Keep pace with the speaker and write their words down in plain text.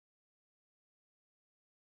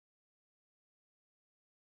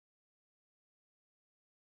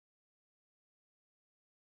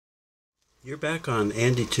You're back on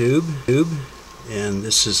ENDOSCOPE, and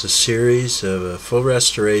this is a series of a full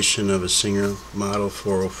restoration of a Singer Model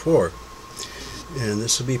 404. And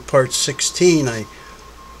this will be part 16. I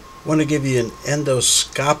want to give you an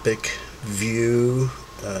endoscopic view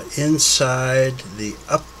inside the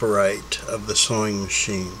upright of the sewing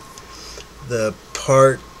machine. The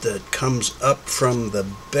part that comes up from the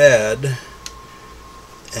bed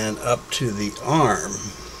and up to the arm,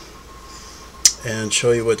 and show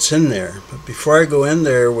you what's in there. But before I go in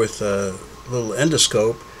there with a little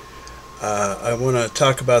endoscope, I want to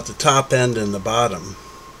talk about the top end and the bottom.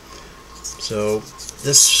 So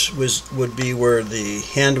this would be where the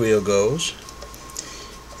hand wheel goes,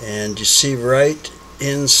 and you see right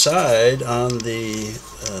inside on the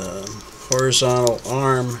horizontal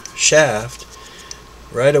arm shaft,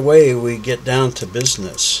 right away we get down to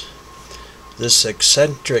business. This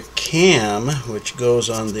eccentric cam, which goes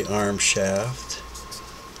on the arm shaft,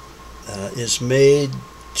 is made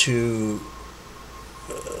to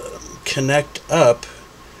connect up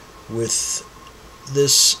with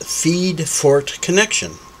this feed fork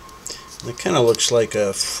connection. It kind of looks like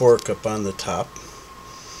a fork up on the top.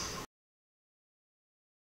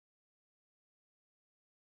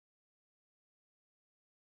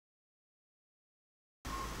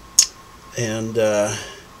 And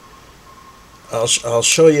I'll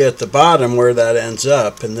show you at the bottom where that ends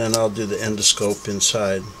up, and then I'll do the endoscope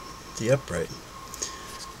inside the upright.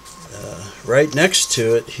 Right next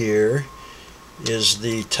to it here is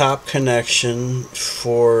the top connection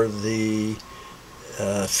for the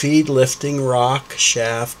feed lifting rock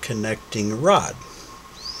shaft connecting rod.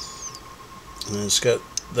 And it's got,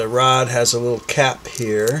 the rod has a little cap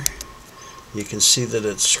here. You can see that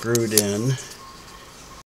it's screwed in.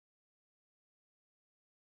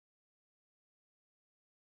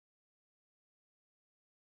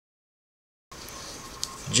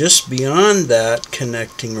 Just beyond that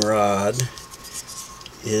connecting rod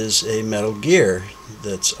is a metal gear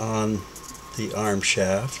that's on the arm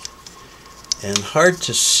shaft, and hard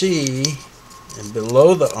to see, and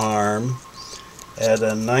below the arm at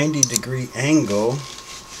a 90-degree angle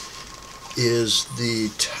is the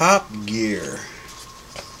top gear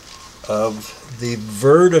of the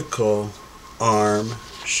vertical arm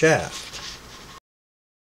shaft.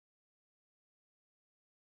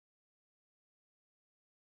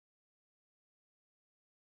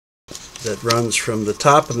 That runs from the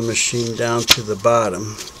top of the machine down to the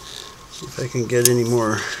bottom. See if I can get any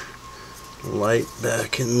more light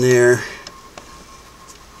back in there.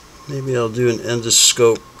 Maybe I'll do an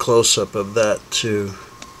endoscope close-up of that too.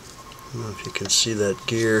 I don't know if you can see that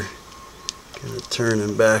gear kind of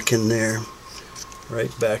turning back in there,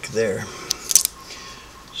 right back there.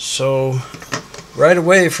 So right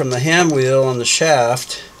away from the hand wheel on the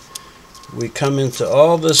shaft, we come into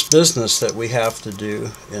all this business that we have to do,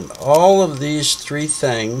 and all of these three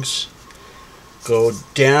things go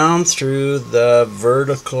down through the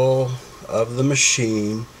vertical of the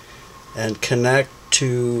machine and connect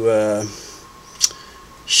to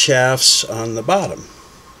shafts on the bottom.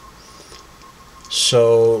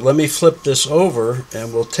 So let me flip this over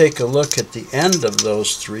and we'll take a look at the end of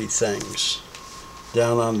those three things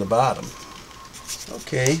down on the bottom.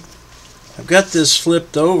 Okay, I've got this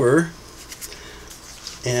flipped over.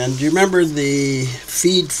 And do you remember the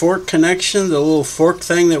feed fork connection, the little fork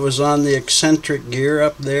thing that was on the eccentric gear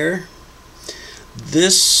up there?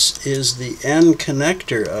 This is the end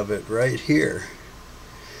connector of it right here.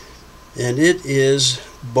 And it is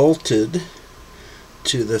bolted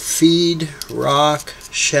to the feed rock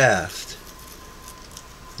shaft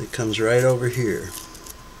that comes right over here.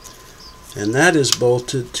 And that is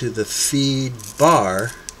bolted to the feed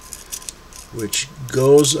bar, which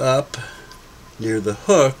goes up near the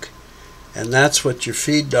hook, and that's what your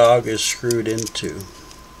feed dog is screwed into.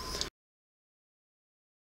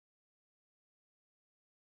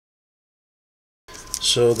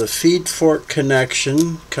 So the feed fork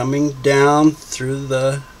connection coming down through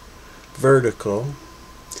the vertical,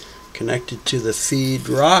 connected to the feed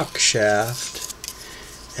rock shaft,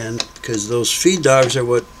 and because those feed dogs are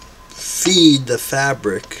what feed the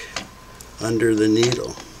fabric under the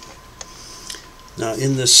needle. Now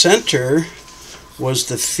in the center was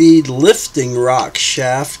the feed lifting rock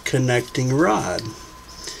shaft connecting rod,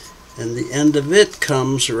 and the end of it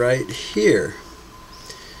comes right here,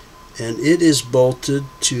 and it is bolted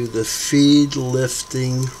to the feed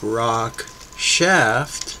lifting rock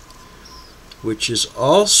shaft, which is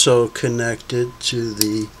also connected to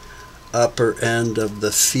the upper end of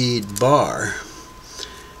the feed bar.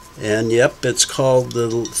 And yep, it's called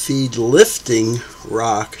the feed lifting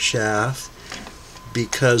rock shaft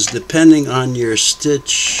because depending on your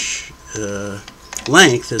stitch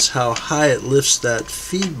length is how high it lifts that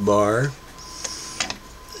feed bar,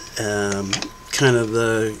 kind of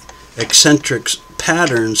the eccentric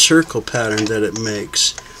pattern, circle pattern that it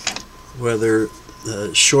makes, whether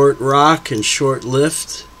the short rock and short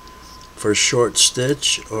lift for short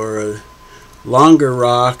stitch, or a longer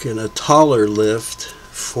rock and a taller lift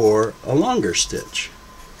for a longer stitch.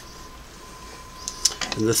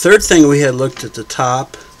 And the third thing we had looked at the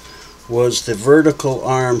top was the vertical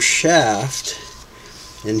arm shaft.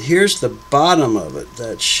 And here's the bottom of it,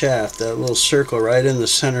 that shaft, that little circle right in the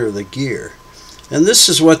center of the gear. And this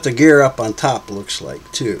is what the gear up on top looks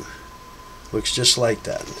like too. Looks just like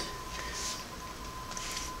that.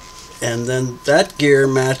 And then that gear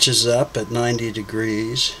matches up at 90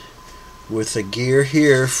 degrees with a gear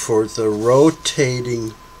here for the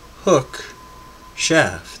rotating hook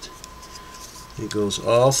shaft. It goes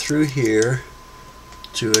all through here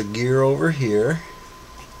to a gear over here.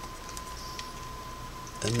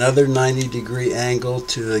 Another 90-degree angle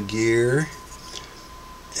to a gear.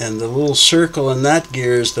 And the little circle in that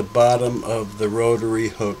gear is the bottom of the rotary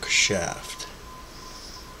hook shaft.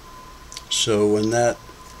 So when that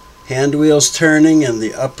hand wheel's turning and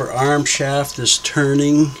the upper arm shaft is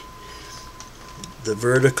turning, the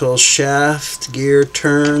vertical shaft gear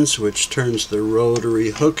turns, which turns the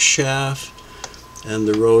rotary hook shaft and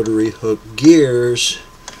the rotary hook gears,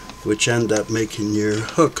 which end up making your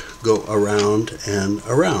hook go around and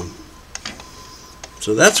around.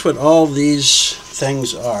 So that's what all these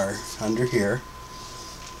things are under here.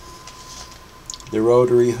 The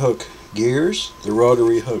rotary hook gears, the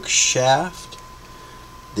rotary hook shaft,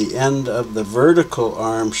 the end of the vertical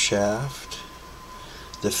arm shaft,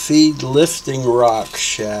 the feed lifting rock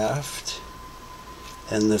shaft,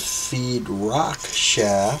 and the feed rock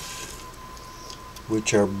shaft,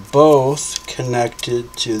 which are both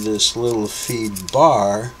connected to this little feed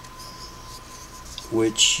bar,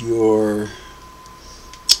 which your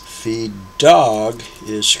feed dog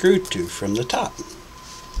is screwed to from the top.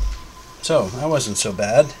 So that wasn't so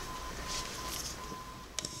bad.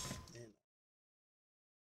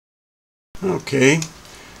 Okay,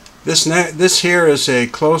 this here is a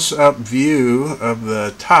close-up view of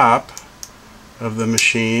the top of the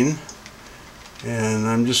machine, and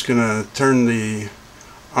I'm just going to turn the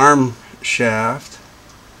arm shaft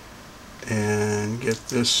and get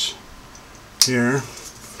this here.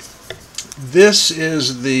 This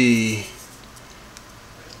is the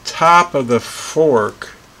top of the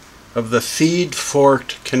fork of the feed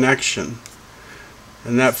forked connection.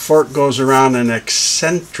 And that fork goes around an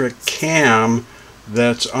eccentric cam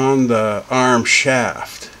that's on the arm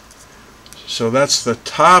shaft. So that's the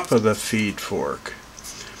top of the feed fork.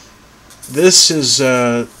 This is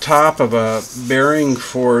top of a bearing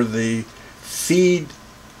for the feed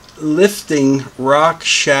lifting rock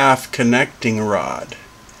shaft connecting rod.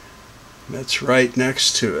 That's right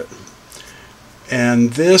next to it.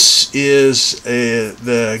 And this is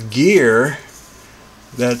the gear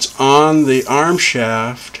that's on the arm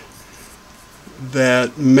shaft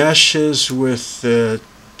that meshes with the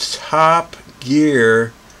top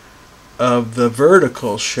gear of the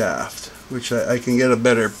vertical shaft, which I can get a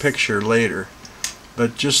better picture later.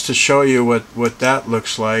 But just to show you what that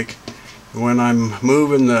looks like, when I'm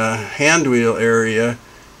moving the hand wheel area,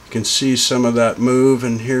 you can see some of that move,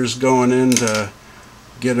 and here's going in to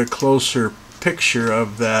get a closer picture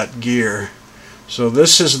of that gear. So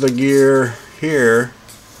this is the gear here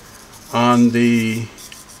on the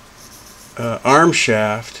arm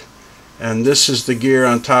shaft, and this is the gear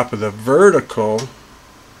on top of the vertical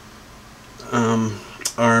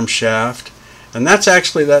arm shaft, and that's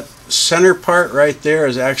actually, that center part right there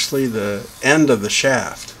is actually the end of the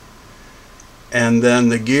shaft, and then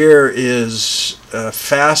the gear is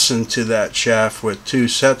fastened to that shaft with 2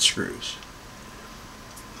 set screws.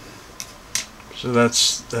 So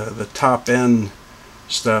that's the top end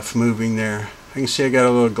stuff moving there. I can see I got a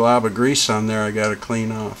little glob of grease on there I got to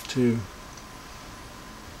clean off too.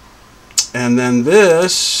 And then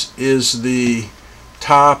this is the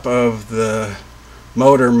top of the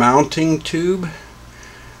motor mounting tube,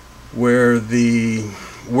 where the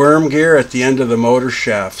worm gear at the end of the motor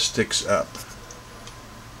shaft sticks up.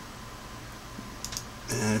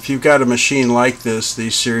 And if you've got a machine like this, the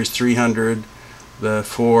Series 300, the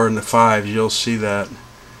 4 and the 5, you'll see that.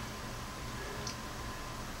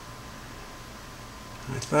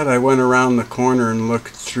 I thought I went around the corner and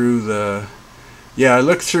looked through the, yeah, I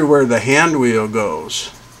looked through where the hand wheel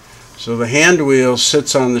goes. So the hand wheel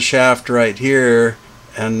sits on the shaft right here,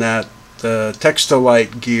 and that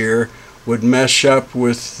Textolite gear would mesh up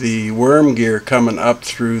with the worm gear coming up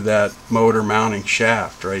through that motor mounting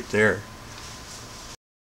shaft right there.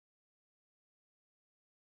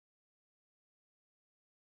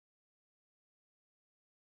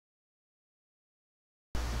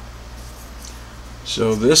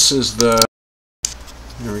 So this is the,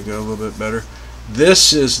 there we go, a little bit better.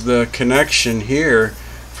 This is the connection here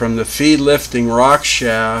from the feed lifting rock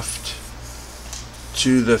shaft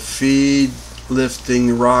to the feed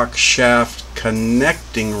lifting rock shaft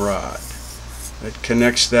connecting rod. It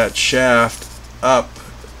connects that shaft up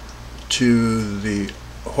to the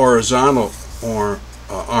horizontal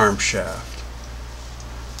arm shaft.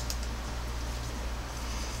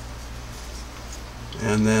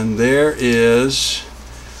 And then there is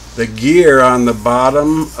the gear on the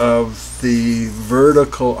bottom of the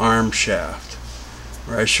vertical arm shaft,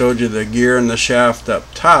 where I showed you the gear and the shaft up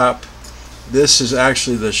top. This is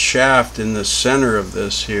actually the shaft in the center of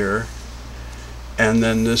this here, and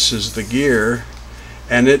then this is the gear,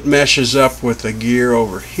 and it meshes up with the gear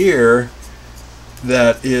over here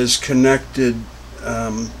that is connected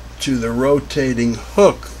to the rotating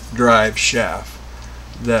hook drive shaft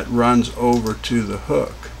that runs over to the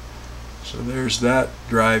hook. So there's that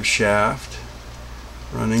drive shaft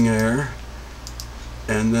running there,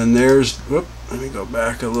 and then there's, whoop, let me go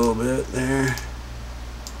back a little bit there.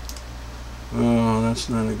 Oh, that's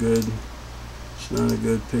not a good, it's not a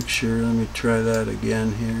good picture. Let me try that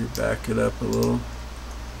again here, back it up a little.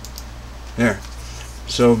 There.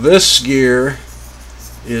 So this gear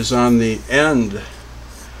is on the end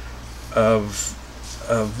of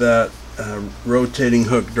that rotating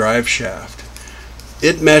hook drive shaft.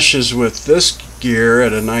 It meshes with this gear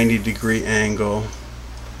at a 90-degree angle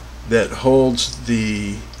that holds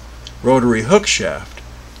the rotary hook shaft.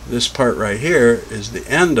 This part right here is the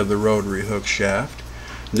end of the rotary hook shaft.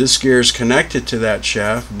 This gear is connected to that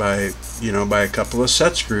shaft by, by a couple of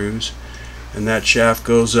set screws, and that shaft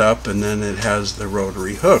goes up, and then it has the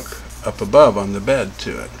rotary hook up above on the bed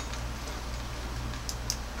to it.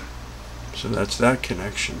 So that's that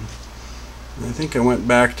connection. And I think I went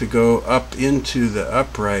back to go up into the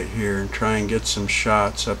upright here and try and get some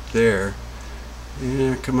shots up there.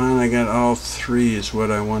 Yeah, come on, I got all three is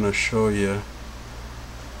what I want to show you.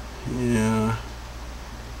 Yeah.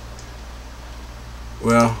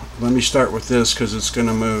 Well, let me start with this because it's going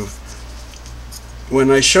to move.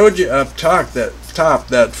 When I showed you up top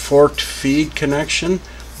that forked feed connection,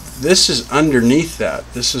 this is underneath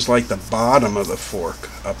that. This is like the bottom of the fork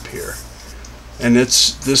up here. And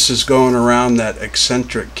this is going around that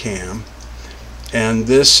eccentric cam, and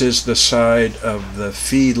this is the side of the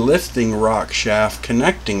feed lifting rock shaft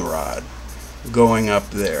connecting rod going up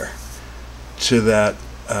there to that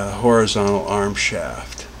horizontal arm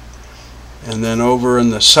shaft. And then over on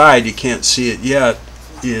the side, you can't see it yet,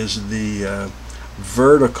 is the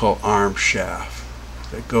vertical arm shaft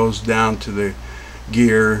that goes down to the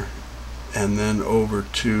gear and then over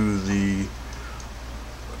to the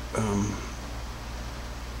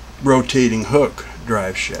rotating hook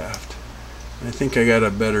drive shaft. I think I got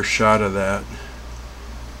a better shot of that.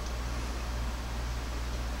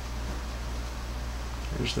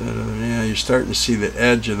 There's that other, yeah, you're starting to see the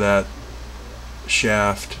edge of that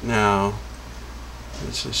shaft now.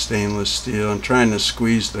 It's a stainless steel. I'm trying to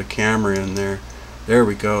squeeze the camera in there. There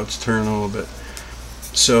we go, it's turning a little bit.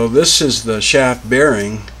 So this is the shaft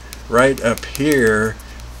bearing. Right up here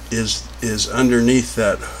is underneath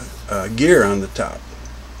that gear on the top.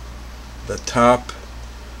 The top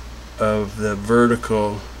of the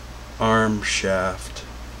vertical arm shaft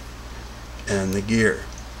and the gear.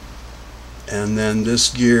 And then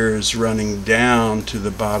this gear is running down to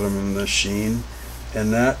the bottom of the machine,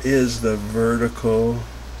 and that is the vertical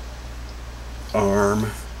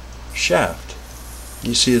arm shaft.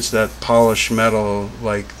 You see it's that polished metal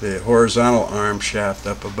like the horizontal arm shaft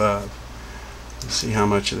up above. Let's see how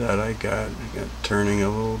much of that I got. I got turning a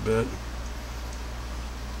little bit.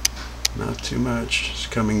 Not too much. It's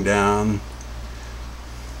coming down.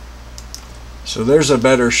 So there's a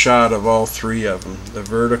better shot of all three of them. The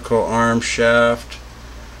vertical arm shaft,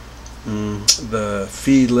 the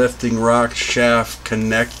feed lifting rock shaft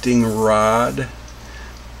connecting rod,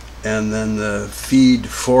 and then the feed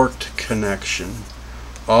forked connection,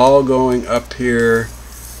 all going up here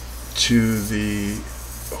to the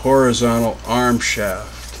horizontal arm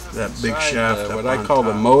shaft, that big shaft, what I call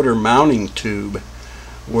the motor mounting tube,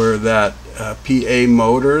 where that PA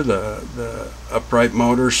motor, the upright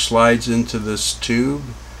motor, slides into this tube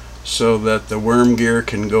so that the worm gear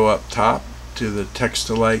can go up top to the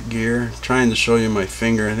Textilite gear. I'm trying to show you my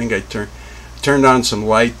finger. I think I turned on some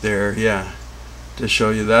light there, yeah, to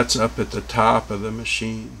show you that's up at the top of the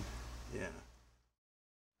machine. Yeah.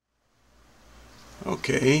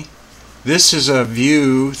 Okay, this is a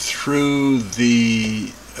view through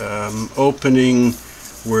the opening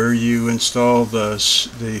where you install the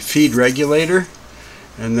feed regulator,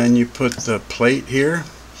 and then you put the plate here.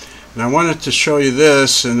 And I wanted to show you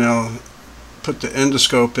this, and I'll put the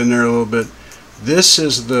endoscope in there a little bit. This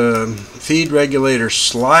is the feed regulator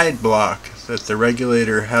slide block that the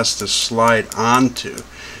regulator has to slide onto,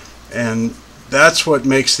 and that's what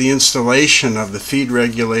makes the installation of the feed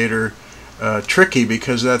regulator tricky,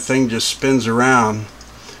 because that thing just spins around.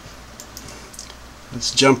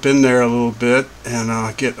 Let's jump in there a little bit and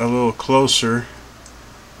I'll get a little closer.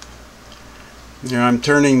 Now I'm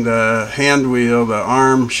turning the hand wheel, the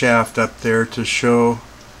arm shaft up there to show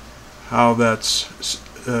how that's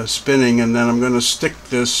spinning, and then I'm going to stick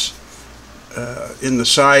this in the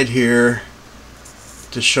side here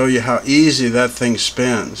to show you how easy that thing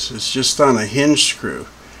spins. It's just on a hinge screw,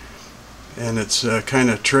 and it's kind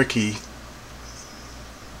of tricky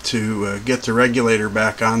to get the regulator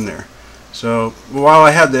back on there. So while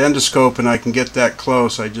I had the endoscope and I can get that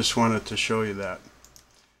close, I just wanted to show you that.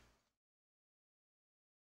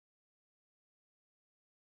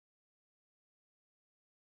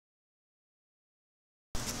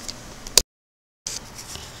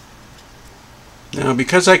 Now,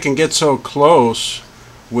 because I can get so close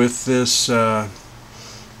with this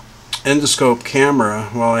endoscope camera,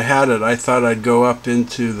 while I had it, I thought I'd go up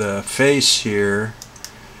into the face here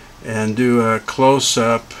and do a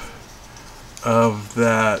close-up of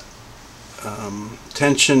that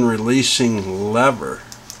tension releasing lever.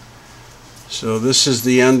 So this is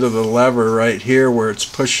the end of the lever right here where it's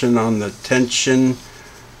pushing on the tension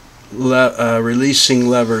releasing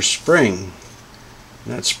lever spring.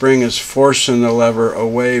 That spring is forcing the lever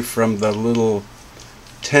away from the little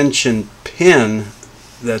tension pin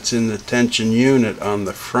that's in the tension unit on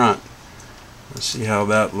the front. Let's see how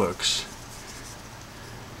that looks.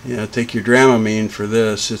 Yeah, take your Dramamine for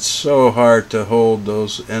this. It's so hard to hold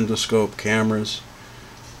those endoscope cameras.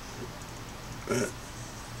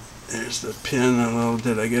 There's the pin a little.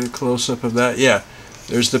 Did I get a close-up of that? Yeah,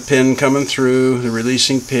 there's the pin coming through, the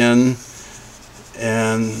releasing pin,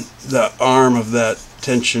 and the arm of that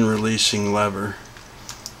tension releasing lever.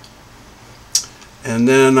 And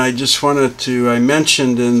then I just wanted to, I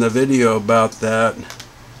mentioned in the video about that,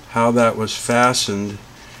 how that was fastened,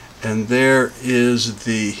 and there is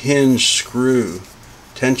the hinge screw,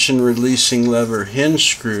 tension releasing lever hinge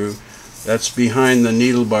screw, that's behind the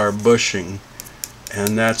needle bar bushing,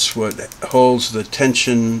 and that's what holds the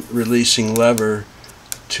tension releasing lever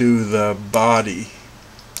to the body,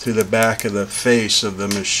 to the back of the face of the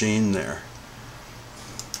machine there.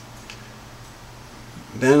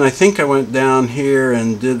 Then I think I went down here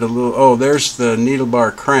and did a little, oh, there's the needle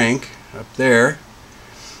bar crank up there.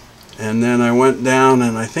 And then I went down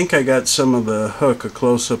and I think I got some of the hook, a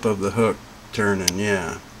close-up of the hook turning,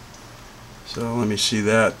 yeah. So let me see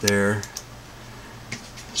that there.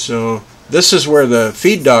 So this is where the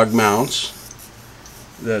feed dog mounts.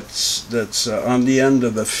 That's on the end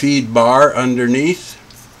of the feed bar underneath.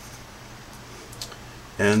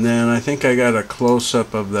 And then I think I got a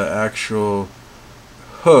close-up of the actual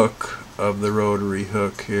hook of the rotary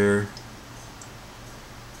hook here.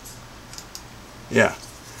 Yeah.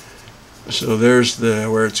 So there's the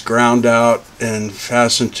where it's ground out and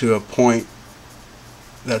fastened to a point.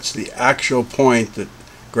 That's the actual point that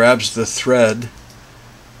grabs the thread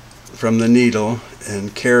from the needle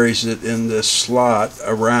and carries it in this slot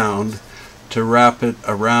around to wrap it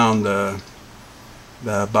around the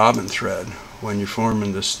bobbin thread when you're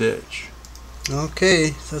forming the stitch.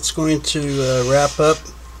 Okay, that's going to wrap up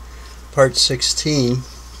part 16,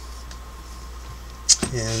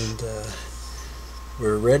 and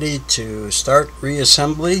we're ready to start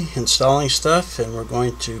reassembly, installing stuff, and we're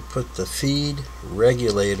going to put the feed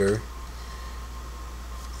regulator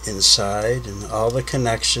inside and all the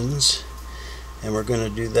connections, and we're going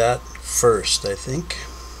to do that first, I think.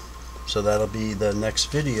 So that'll be the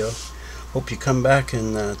next video. Hope you come back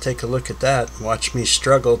and take a look at that. Watch me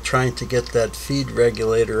struggle trying to get that feed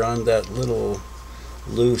regulator on that little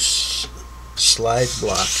loose slide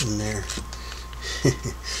block in there.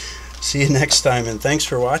 See you next time, and thanks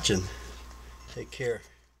for watching. Take care.